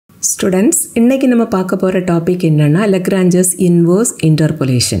Students, இன்னைக்கு நம்ம பார்க்க போற டாபிக் என்னன்னா Lagrange's inverse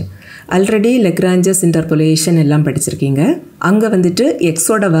interpolation. Already Lagrange's interpolation எல்லாம் படிச்சிருக்கீங்க. அங்க வந்துட்டு x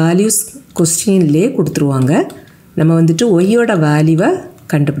ஓட values क्वेश्चनலயே கொடுத்துருவாங்க. நம்ம வந்துட்டு y ஓட வேல்யூவை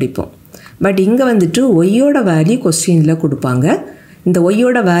கண்டுபிடிப்போம். பட் இங்க வந்துட்டு y ஓட வேல்யூ क्वेश्चनல கொடுப்பாங்க. இந்த y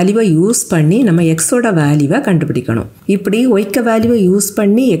ஓட வேல்யூவை யூஸ் பண்ணி நம்ம x ஓட வேல்யூவை கண்டுபிடிக்கணும். இப்படி y க்கு வேல்யூவை யூஸ்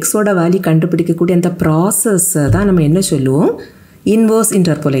பண்ணி x ஓட வேல்யூ கண்டுபிடிக்க கூடிய அந்த process தான் நம்ம என்ன சொல்லுவோம்? Inverse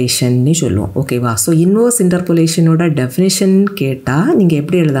interpolation ni சொல்லுவோம். ஓகேவா? So inverse interpolation ஓட definition கேட்டா நீங்க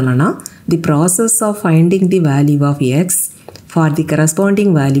எப்படி எழுதலாம்னா the process of finding the value of x for the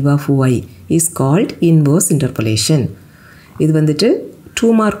corresponding value of y is called inverse interpolation. இது வந்துட்டு 2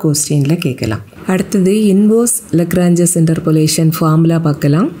 mark questionல கேட்கலாம். அடுத்தது inverse Lagrange's interpolation formula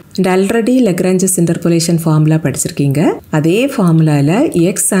பார்க்கலாம். and already Lagrange's interpolation formula படிச்சிருக்கீங்க. அதே ஃபார்முலால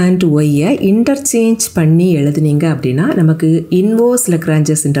x and y இன்டர்சேஞ்ச் பண்ணி எழுதுனீங்க அப்படினா நமக்கு inverse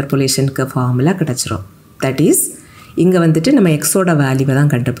Lagrange's interpolationக்கு ஃபார்முலா கிடைச்சிரும். that is இங்க வந்துட்டு நம்ம x ஓட வேல்யூவை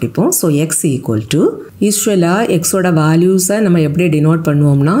தான் கண்டுபிடிப்போம். so x equal to யூசுவலா x ஓட வேல்யூஸை நம்ம எப்படி டினோட்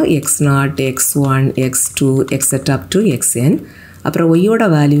பண்ணுவோம்னா x0, x1, x2, etc. up to xn. அப்புறம் y ஓட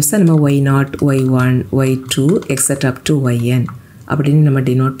வேல்யூஸை நம்ம y0, y1, y2, etc. up to yn அப்படின்னு நம்ம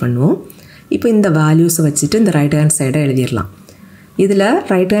டினோட் பண்ணுவோம். இப்போ இந்த வேல்யூஸை வச்சுட்டு இந்த ரைட் ஹேண்ட் சைடை எழுதிடலாம். இதில்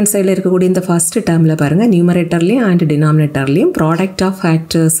ரைட் ஹேண்ட் சைடில் இருக்கக்கூடிய இந்த ஃபர்ஸ்ட் டேர்மில் பாருங்கள், நியூமரேட்டர்லேயும் அண்ட் டினாமினேட்டர்லேயும் ப்ராடக்ட் ஆஃப்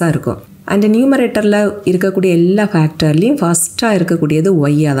ஃபேக்டர்ஸாக இருக்கும். அண்ட் நியூமரேட்டரில் இருக்கக்கூடிய எல்லா ஃபேக்டர்லேயும் ஃபஸ்ட்டாக இருக்கக்கூடியது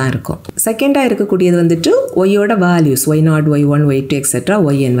ஒய்யாக தான் இருக்கும். செகண்டாக இருக்கக்கூடியது வந்துட்டு ஒய்யோட values y0, y1, y2, etc.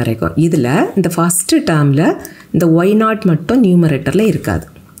 yn வரைக்கும். இதில் இந்த ஃபஸ்ட்டு டேர்மில் இந்த y0 மட்டும் நியூமரேட்டரில் இருக்காது,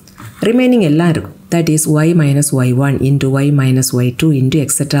 ரிமைனிங் எல்லாம் இருக்கும். that is y minus y1 into y minus y2 into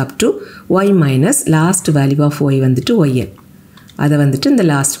etc. up to y minus last value of y வந்துட்டு yn. அதை வந்துட்டு இந்த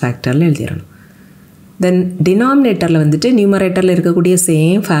லாஸ்ட் ஃபேக்டரில் எழுதிடணும். தென் டினாமினேட்டரில் வந்துட்டு நியூமரேட்டரில் இருக்கக்கூடிய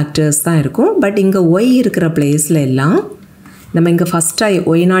சேம் ஃபேக்டர்ஸ் தான் இருக்கும். பட் இங்கே ஒய் இருக்கிற பிளேஸில் எல்லாம் நம்ம இங்கே ஃபஸ்ட்டாக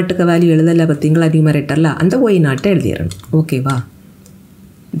ஒய் நாட்டுக்கு வேல்யூ எழுதலை பார்த்தீங்களா நியூமரேட்டரில், அந்த ஒய் நாட்டை எழுதிடணும். ஓகேவா?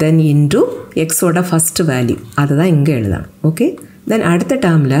 தென் இன்டு எக்ஸோட ஃபஸ்ட்டு வேல்யூ அதை தான் இங்கே எழுதணும். ஓகே, தென் அடுத்த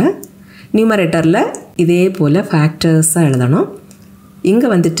டேர்மில் நியூமரேட்டரில் இதே போல் ஃபேக்டர்ஸாக எழுதணும். இங்கே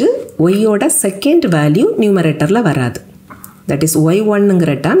வந்துட்டு ஒய்யோட செகண்ட் வேல்யூ நியூமரேட்டரில் வராது. தட் இஸ்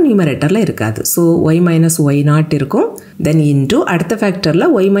y1ங்கிற டேர்ம் நியூமரேட்டரில் இருக்காது. ஸோ y மைனஸ் y0 இருக்கும். தென் இன்டு அடுத்த ஃபேக்டரில்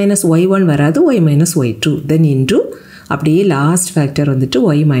y மைனஸ் y1 வராது, y மைனஸ் y2. தென் இன்டு அப்படியே லாஸ்ட் ஃபேக்டர் வந்துட்டு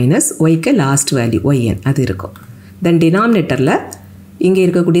y minus yக்கு last value yn அது இருக்கும். தென் டினாமினேட்டரில் இங்கே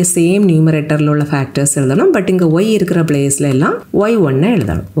இருக்கக்கூடிய சேம் நியூமரேட்டரில் உள்ள ஃபேக்டர்ஸ் எழுதணும். பட் இங்கே y இருக்கிற பிளேஸில் எல்லாம் y1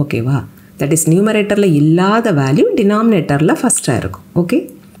 எழுதணும். ஓகேவா? தட் இஸ் நியூமரேட்டரில் இல்லாத வேல்யூ டினாமினேட்டரில் ஃபஸ்ட்டாக இருக்கும். ஓகே,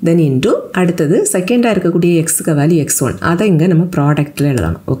 தென் இன்டு அடுத்தது செகண்டாக இருக்கக்கூடிய எக்ஸுக்கு வேல்யூ x1 அதை இங்கே நம்ம ப்ராடக்டில்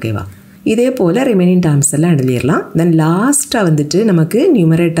எழுதணும். ஓகேவா? இதே போல் ரிமைனிங் டேர்ம்ஸ் எல்லாம் எழுதிடலாம். தென் லாஸ்ட்டாக வந்துட்டு நமக்கு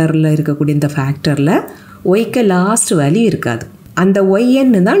நியூமரேட்டரில் இருக்கக்கூடிய இந்த ஃபேக்டரில் ஒய்க்கு லாஸ்ட் வேல்யூ இருக்காது, அந்த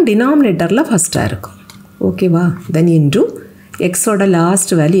yn தான் டினாமினேட்டரில் ஃபஸ்ட்டாக இருக்கும். ஓகேவா? தென் இன்டு எக்ஸோட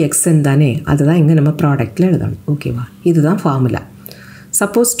லாஸ்ட் வேல்யூ xn தானே, அதுதான் இங்கே நம்ம ப்ராடக்டில் எழுதணும். ஓகேவா? இதுதான் ஃபார்முலா.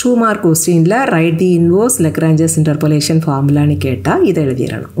 சப்போஸ் 2 மார்க் கொஸ்டினில் right the inverse Lagrange's interpolation ஃபார்முலான்னு கேட்டால் இதை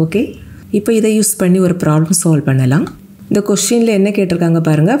எழுதிடணும். ஓகே, இப்போ இதை யூஸ் பண்ணி ஒரு ப்ராப்ளம் சால்வ் பண்ணலாம். இந்த கொஸ்டினில் என்ன கேட்டிருக்காங்க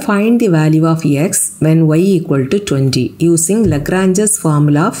பாருங்கள், find the value of X when y equal to 20 using Lagrange's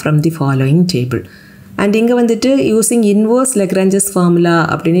formula from the following table. And இங்கே வந்துட்டு யூஸிங் இன்வர்ஸ் Lagrange's ஃபார்முலா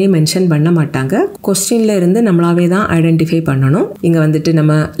அப்படின்னு மென்ஷன் பண்ண மாட்டாங்க. கொஸ்டினில் இருந்து நம்மளாவே தான் ஐடென்டிஃபை பண்ணணும். இங்கே வந்துட்டு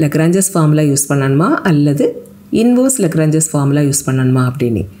நம்ம Lagrange's ஃபார்முலா யூஸ் பண்ணணுமா அல்லது இன்வர்ஸ் Lagrange's ஃபார்முலா யூஸ் பண்ணணுமா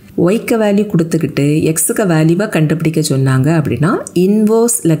அப்படின்னு. ஒய்க்கு வேல்யூ கொடுத்துக்கிட்டு எக்ஸுக்கு வேல்யூவை கண்டுபிடிக்க சொன்னாங்க அப்படின்னா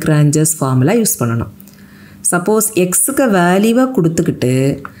இன்வர்ஸ் Lagrange's ஃபார்முலா யூஸ் பண்ணணும். சப்போஸ் எக்ஸுக்கு வேல்யூவை கொடுத்துக்கிட்டு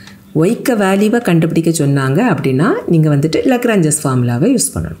ஒய்க்கு வேல்யூவை கண்டுபிடிக்க சொன்னாங்க அப்படின்னா நீங்கள் வந்துட்டு Lagrange's ஃபார்முலாவை யூஸ்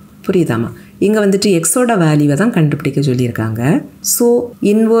பண்ணணும். புரியுதாமா? இங்கே வந்துட்டு எக்ஸோட வேல்யூவை தான் கண்டுபிடிக்க சொல்லியிருக்காங்க. ஸோ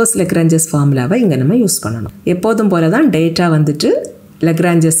இன்வர்ஸ் Lagrange's ஃபார்முலாவை இங்கே நம்ம யூஸ் பண்ணணும். எப்போதும் போல தான் டேட்டா வந்துட்டு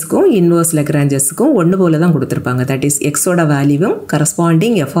Lagrange'ஸ்க்கும் இன்வர்ஸ் Lagrange'ஸ்க்கும் ஒன்று போல தான் கொடுத்துருப்பாங்க. தட் இஸ் எக்ஸோட வேல்யூவும்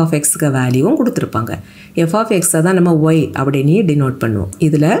கரஸ்பாண்டிங் எஃப் ஆஃப் எக்ஸுக்கு வேல்யூவும் கொடுத்துருப்பாங்க. எஃப் ஆஃப் எக்ஸை தான் நம்ம ஒய் அப்படின்னு டினோட் பண்ணுவோம்.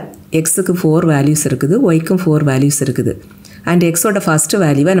 இதில் எக்ஸுக்கு 4 வேல்யூஸ் இருக்குது, ஒய்க்கும் 4 வேல்யூஸ் இருக்குது. அண்ட் எக்ஸோட ஃபஸ்ட்டு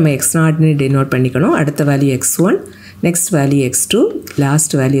வேல்யூவை நம்ம x0ன்னு டினோட் பண்ணிக்கணும். அடுத்த value x1, next value x2,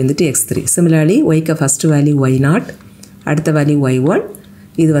 last value வந்துட்டு x3. சிமிலர்லி ஒய்க்கு ஃபஸ்ட்டு வேல்யூ y0, அடுத்த வேல்யூ y1,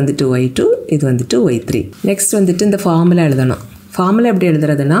 இது வந்துட்டு y2, இது வந்துட்டு y3. நெக்ஸ்ட் வந்துட்டு இந்த ஃபார்முலா எழுதணும். ஃபார்முலா எப்படி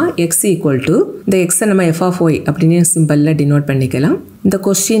எழுதுறதுன்னா x ஈக்குவல் டு இந்த எக்ஸை நம்ம எஃப் ஆஃப் ஒய் அப்படின்னு சிம்பிளில் டினோட் பண்ணிக்கலாம். இந்த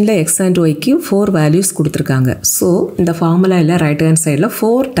கொஸ்டினில் எக்ஸ் அண்ட் ஒய்க்கு 4 வேல்யூஸ் கொடுத்துருக்காங்க. ஸோ இந்த ஃபார்முலாவில் ரைட் ஹேண்ட் சைடில்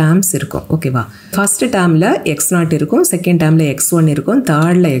 4 டேர்ம்ஸ் இருக்கும். ஓகேவா? ஃபர்ஸ்ட் டேர்மில் x0 இருக்கும், செகண்ட் டேர்மில் x1 இருக்கும்,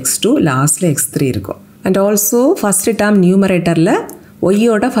 தேர்டில் x2, லாஸ்ட்டில் x3 இருக்கும். அண்ட் ஆல்சோ ஃபஸ்ட் டேர்ம் நியூமரேட்டரில்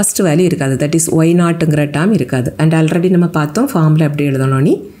ஒய்யோட ஃபஸ்ட் வேல்யூ இருக்காது, தட் இஸ் ஒய் நாட்டுங்கிற டேர்ம் இருக்காது. அண்ட் ஆல்ரெடி நம்ம பார்த்தோம் ஃபார்முலா எப்படி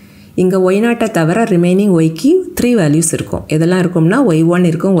எழுதணும்னு. இங்கே ஒய் நாட்டை தவிர ரிமைனிங் ஒய்க்கு 3 வேல்யூஸ் இருக்கும். எதெல்லாம் இருக்கும்னா y1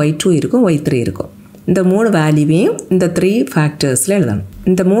 இருக்கும், y2 இருக்கும், y3 இருக்கும். இந்த 3 வேல்யூவையும் இந்த 3 ஃபேக்டர்ஸில் எழுதணும்.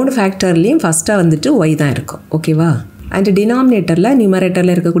 இந்த 3 ஃபேக்டர்லேயும் ஃபஸ்ட்டாக வந்துட்டு ஒய் தான் இருக்கும். ஓகேவா? அண்ட் டினாமினேட்டரில்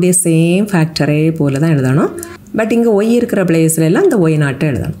நியூமரேட்டரில் இருக்கக்கூடிய சேம் ஃபேக்டரே போல தான் எழுதணும். பட் இங்கே ஒய் இருக்கிற பிளேஸ்ல எல்லாம் இந்த ஒய் நாட்டை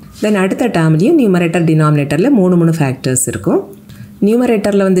எழுதணும். தென் அடுத்த டேர்ம்லேயும் நியூமரேட்டர் டினாமினேட்டரில் 3 ஃபேக்டர்ஸ் இருக்கும்.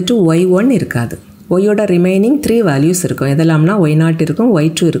 நியூமரேட்டரில் வந்துட்டு y1 இருக்காது. ஒய்யோட ரிமைனிங் 3 வேல்யூஸ் இருக்கும். எதெல்லாம்னா y0 இருக்கும்,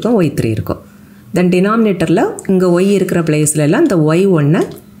 y2 இருக்கும், y3 இருக்கும். தென் டினாமினேட்டரில் இங்கே ஒய் இருக்கிற பிளேஸ்லலாம் இந்த y1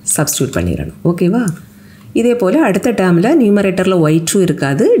 சப்ஸ்டியூட் பண்ணிடணும். ஓகேவா? இதே போல் அடுத்த டேர்மில் நியூமரேட்டரில் y2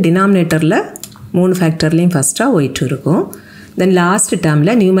 இருக்காது, டினாமினேட்டரில் 3 ஃபேக்டர்லேயும் ஃபஸ்ட்டாக y2 இருக்கும். தென் லாஸ்ட்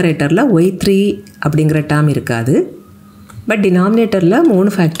டேர்மில் நியூமரேட்டரில் y3 அப்படிங்கிற டேர்ம் இருக்காது, பட் டினாமினேட்டரில்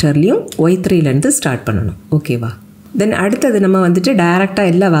 3 ஃபேக்டர்லேயும் y3லேருந்து ஸ்டார்ட் பண்ணணும். ஓகேவா? தென் அடுத்தது நம்ம வந்துட்டு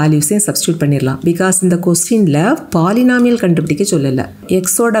டைரெக்டாக எல்லா வேல்யூஸையும் சப்ஸ்டியூட் பண்ணிடலாம். பிகாஸ் இந்த கொஸ்டினில் பாலினாமியல் கண்டுபிடிக்க சொல்லலை,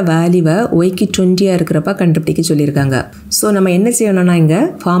 எக்ஸோட வேல்யூவை ஒய்க்கு 20 இருக்கிறப்ப கண்டுபிடிக்க சொல்லியிருக்காங்க. ஸோ நம்ம என்ன செய்யணும்னா இங்கே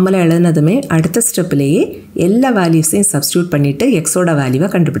ஃபார்முலா எழுதுனதுமே அடுத்த ஸ்டெப்லேயே எல்லா வேல்யூஸையும் சப்ஸ்டியூட் பண்ணிவிட்டு எக்ஸோட வேல்யூவை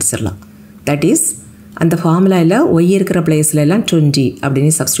கண்டுபிடிச்சிடலாம். தட் இஸ் அந்த ஃபார்முலாவில் ஒய் இருக்கிற பிளேஸ்லலாம் 20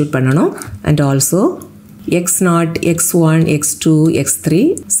 அப்படின்னு சப்ஸ்டியூட் பண்ணணும். And also x0, x1, x2, x3,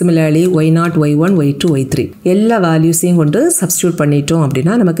 similarly y0, y1, y2, y3 எல்லா வேல்யூஸையும் கொண்டு சப்ஸ்டியூட் பண்ணிட்டோம்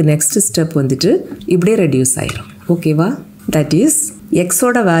அப்படின்னா நமக்கு நெக்ஸ்ட் ஸ்டெப் வந்துட்டு இப்படியே ரெடியூஸ் ஆயிடும். ஓகேவா? தட் இஸ்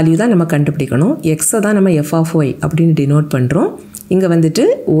எக்ஸோட வேல்யூ தான் நம்ம கண்டுபிடிக்கணும். எக்ஸை தான் நம்ம f of y அப்படின்னு டினோட் பண்ணுறோம். இங்கே வந்துட்டு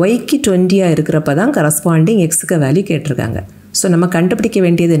ஒய்க்கு 20 இருக்கிறப்ப தான் கரஸ்பாண்டிங் எக்ஸுக்கு வேல்யூ கேட்டிருக்காங்க. ஸோ நம்ம கண்டுபிடிக்க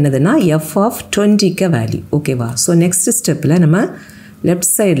வேண்டியது என்னதுன்னா f of 20க்கு வேல்யூ. ஓகேவா? ஸோ நெக்ஸ்ட் ஸ்டெப்பில் நம்ம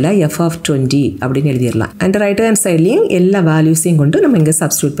லெஃப்ட் சைடில் f of 20 அப்படின்னு எழுதிடலாம். அண்ட் ரைட் ஹேண்ட் சைட்லேயும் எல்லா வேல்யூஸையும் கொண்டு நம்ம இங்கே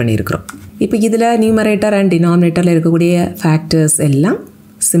சப்ஸ்டியூட் பண்ணியிருக்கிறோம். இப்போ இதில் நியூமரேட்டர் அண்ட் டினாமினேட்டரில் இருக்கக்கூடிய ஃபேக்டர்ஸ் எல்லாம்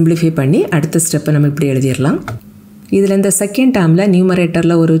சிம்பிளிஃபை பண்ணி அடுத்த ஸ்டெப்பை நம்ம இப்படி எழுதிடலாம். இதில் இந்த செகண்ட் டேர்மில்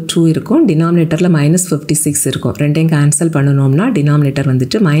நியூமரேட்டரில் ஒரு 2 இருக்கும், டினாமினேட்டரில் -56 இருக்கும். ரெண்டையும் கேன்சல் பண்ணணும்னா டினாமினேட்டர்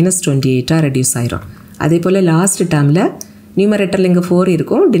வந்துட்டு -28 ரெடியூஸ் ஆயிரும். அதே போல் லாஸ்ட் டேர்மில் நியூமரேட்டரில் இங்கே 4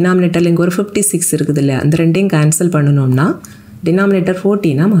 இருக்கும், டினாமினேட்டரில் இங்கே ஒரு 56 இருக்குது இல்லையா, அந்த ரெண்டையும் கேன்சல் பண்ணணும்னா டினாமினேட்டர்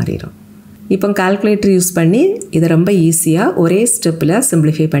 14 மாறிடும். இப்போ கால்குலேட்டர் யூஸ் பண்ணி இதை ரொம்ப ஈஸியாக ஒரே ஸ்டெப்பில்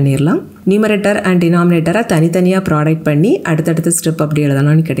சிம்பிளிஃபை பண்ணிடலாம். நியூமரேட்டர் அண்ட் டினாமினேட்டரை தனித்தனியாக ப்ராடக்ட் பண்ணி அடுத்தடுத்த ஸ்டெப் அப்படி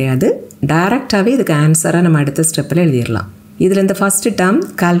எழுதணும்னு கிடையாது, டைரெக்டாகவே இதுக்கு ஆன்சராக நம்ம அடுத்த ஸ்டெப்பில் எழுதிடலாம். இதில் இந்த ஃபஸ்ட்டு டேர்ம்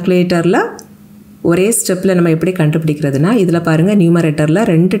கால்குலேட்டரில் ஒரே ஸ்டெப்பில் நம்ம எப்படி கண்டுபிடிக்கிறதுனா, இதில் பாருங்கள் நியூமரேட்டரில்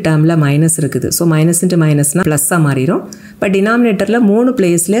 2 டேர்மில் மைனஸ் இருக்குது. ஸோ மைனஸ் இன்ட்டு மைனஸ்னால் ப்ளஸ்ஸாக மாறிடும். பட் டினாமினேட்டரில் 3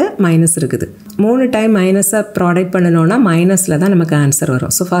 பிளேஸில் மைனஸ் இருக்குது. 3 டைம் மைனஸை ப்ராடக்ட் பண்ணணும்னா மைனஸில் தான் நமக்கு ஆன்சர்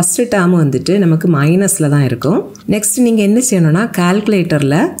வரும். ஸோ ஃபஸ்ட்டு டேர்ம் வந்துட்டு நமக்கு மைனஸில் தான் இருக்கும். நெக்ஸ்ட் நீங்கள் என்ன செய்யணும்னா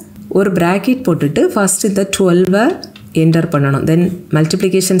கால்குலேட்டரில் ஒரு ப்ராக்கெட் போட்டுட்டு ஃபஸ்ட் இந்த 12 என்டர் பண்ணணும். தென்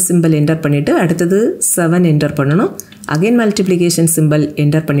மல்டிப்ளிகேஷன் சிம்பிள் என்டர் பண்ணிவிட்டு அடுத்தது 7 என்டர் பண்ணணும். அகைன் மல்டிப்ளிகேஷன் சிம்பிள்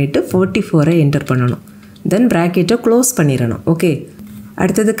என்டர் பண்ணிவிட்டு 44 என்டர் பண்ணணும். தென் ப்ராக்கெட்டை க்ளோஸ் பண்ணிடணும். ஓகே,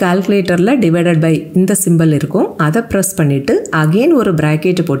 அடுத்தது கால்குலேட்டரில் டிவைடட் பை இந்த சிம்பிள் இருக்கும், அதை ப்ரெஸ் பண்ணிவிட்டு அகெயின் ஒரு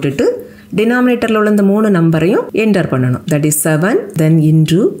ப்ராக்கெட்டு போட்டுட்டு டினாமினேட்டரில் உள்ள இந்த 3 நம்பரையும் என்டர் பண்ணணும். That is 7 then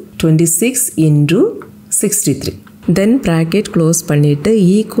into 26 into 63. Then bracket close பண்ணிவிட்டு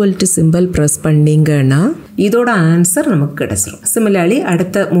ஈக்குவல் டு சிம்பிள் ப்ரெஸ் பண்ணிங்கன்னா இதோட ஆன்சர் நமக்கு கிடச்சிரும். சிமிலர்லி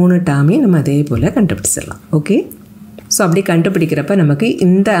அடுத்த 3 டேர்மையும் நம்ம அதே போல் கண்டுபிடிச்சிடலாம். ஓகே, ஸோ அப்படி கண்டுபிடிக்கிறப்ப நமக்கு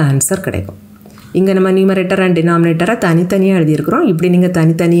இந்த ஆன்சர் கிடைக்கும். இங்கே நம்ம நியூமரேட்டர் அண்ட் டினாமினேட்டரை தனித்தனியாக எழுதியிருக்கிறோம். இப்படி நீங்கள்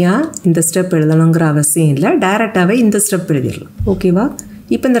தனித்தனியாக இந்த ஸ்டெப் எழுதணுங்கிற அவசியம் இல்லை, டைரெக்டாகவே இந்த ஸ்டெப் எழுதிடலாம். ஓகேவா?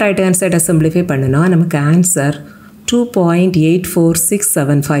 இப்போ இந்த ரைட் ஹேண்ட் சைடை சிம்பிளிஃபை பண்ணுனா நமக்கு ஆன்சர்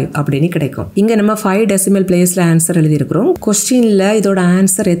 2.84675 அப்படின்னு கிடைக்கும். இங்கே நம்ம 5 டெசிமல் பிளேஸில் ஆன்சர் எழுதியிருக்கிறோம். கொஸ்டினில் இதோட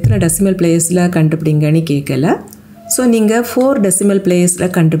ஆன்சர் எத்தனை டெசிமல் பிளேஸில் கண்டுபிடிங்கன்னு கேட்கல. ஸோ நீங்கள் 4 டெசிமல்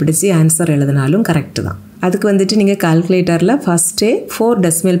பிளேஸில் கண்டுபிடிச்சி ஆன்சர் எழுதினாலும் கரெக்டு தான். அதுக்கு வந்துட்டு நீங்கள் கால்குலேட்டரில் ஃபஸ்ட்டே 4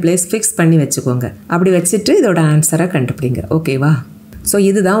 டெசிமல் பிளேஸ் ஃபிக்ஸ் பண்ணி வச்சுக்கோங்க. அப்படி வச்சுட்டு இதோட ஆன்சரை கண்டுபிடிங்க. ஓகேவா? ஸோ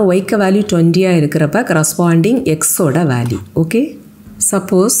இதுதான் ஒய்க்க வேல்யூ 20 இருக்கிறப்ப கரஸ்பாண்டிங் எக்ஸோட வேல்யூ. ஓகே,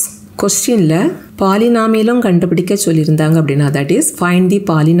 சப்போஸ் கொஸ்டினில் பாலினாமியலும் கண்டுபிடிக்க சொல்லியிருந்தாங்க அப்படின்னா that is find the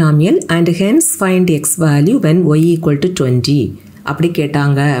polynomial and hence find X value when Y equal to 20 அப்படி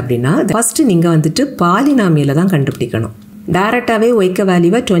கேட்டாங்க அப்படின்னா ஃபஸ்ட்டு நீங்கள் வந்துட்டு பாலினாமியலை தான் கண்டுபிடிக்கணும். டைரெக்டாகவே ஒய்க்க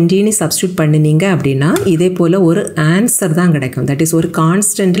வேல்யூவை 20ன்னு சப்ஸ்டியூட் பண்ணினீங்க அப்படின்னா இதே போல் ஒரு ஆன்சர் தான் கிடைக்கும். தட் இஸ் ஒரு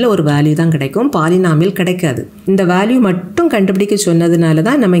கான்ஸ்டன்ட்டில் ஒரு வேல்யூ தான் கிடைக்கும், பாலினாமியல் கிடைக்காது. இந்த வேல்யூ மட்டும் கண்டுபிடிக்க சொன்னதுனால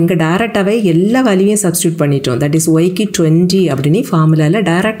தான் நம்ம இங்கே டைரெக்டாகவே எல்லா வேல்யூவையும் சப்ஸ்டியூட் பண்ணிட்டோம். தட் இஸ் ஒய்க்கு 20 அப்படின்னு ஃபார்முலாவில்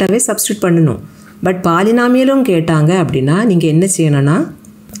டைரெக்டாகவே சப்ஸ்டியூட் பண்ணணும். பட் பாலினாமியலும் கேட்டாங்க அப்படின்னா நீங்கள் என்ன செய்யணும்னா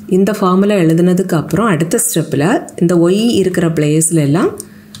இந்த ஃபார்முலா எழுதுனதுக்கு அப்புறம் அடுத்த ஸ்டெப்பில் இந்த ஒய் இருக்கிற பிளேஸ்ல எல்லாம்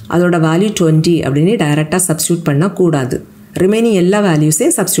அதோட வேல்யூ 20 அப்படின்னு டைரெக்டாக சப்ஸ்டியூட் பண்ணக்கூடாது. ரிமைனிங் எல்லா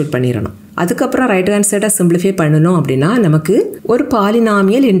வேல்யூஸையும் சப்ஸ்டியூட் பண்ணிடணும். அதுக்கப்புறம் ரைட் ஹேண்ட் சைடை சிம்பிளிஃபை பண்ணணும் அப்படின்னா நமக்கு ஒரு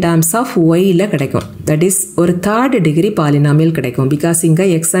பாலினாமியல் இன் டேர்ம்ஸ் ஆஃப் ஒய்யில் கிடைக்கும். தட் இஸ் ஒரு 3rd டிகிரி பாலினாமியல் கிடைக்கும். பிகாஸ் இங்கே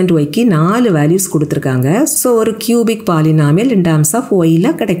எக்ஸ் அண்ட் ஒய்க்கு 4 வேல்யூஸ் கொடுத்துருக்காங்க. ஸோ ஒரு cubic polynomial in terms of ஒய்யில்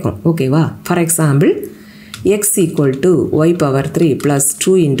கிடைக்கும். ஓகேவா? For example X equal to Y power 3 plus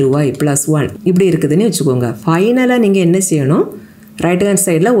 2 into Y plus 1 இப்படி இருக்குதுன்னு வச்சுக்கோங்க. ஃபைனலாக நீங்கள் என்ன செய்யணும், ரைட் ஹேண்ட்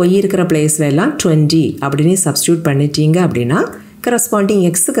சைடில் ஒய் இருக்கிற பிளேஸில் எல்லாம் 20 அப்படின்னு சப்ஸ்டியூட் பண்ணிட்டீங்க அப்படின்னா கரஸ்பாண்டிங்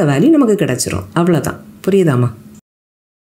எக்ஸுக்கு வேல்யூ நமக்கு கிடச்சிரும். அவ்வளோதான். புரியுதாம்மா?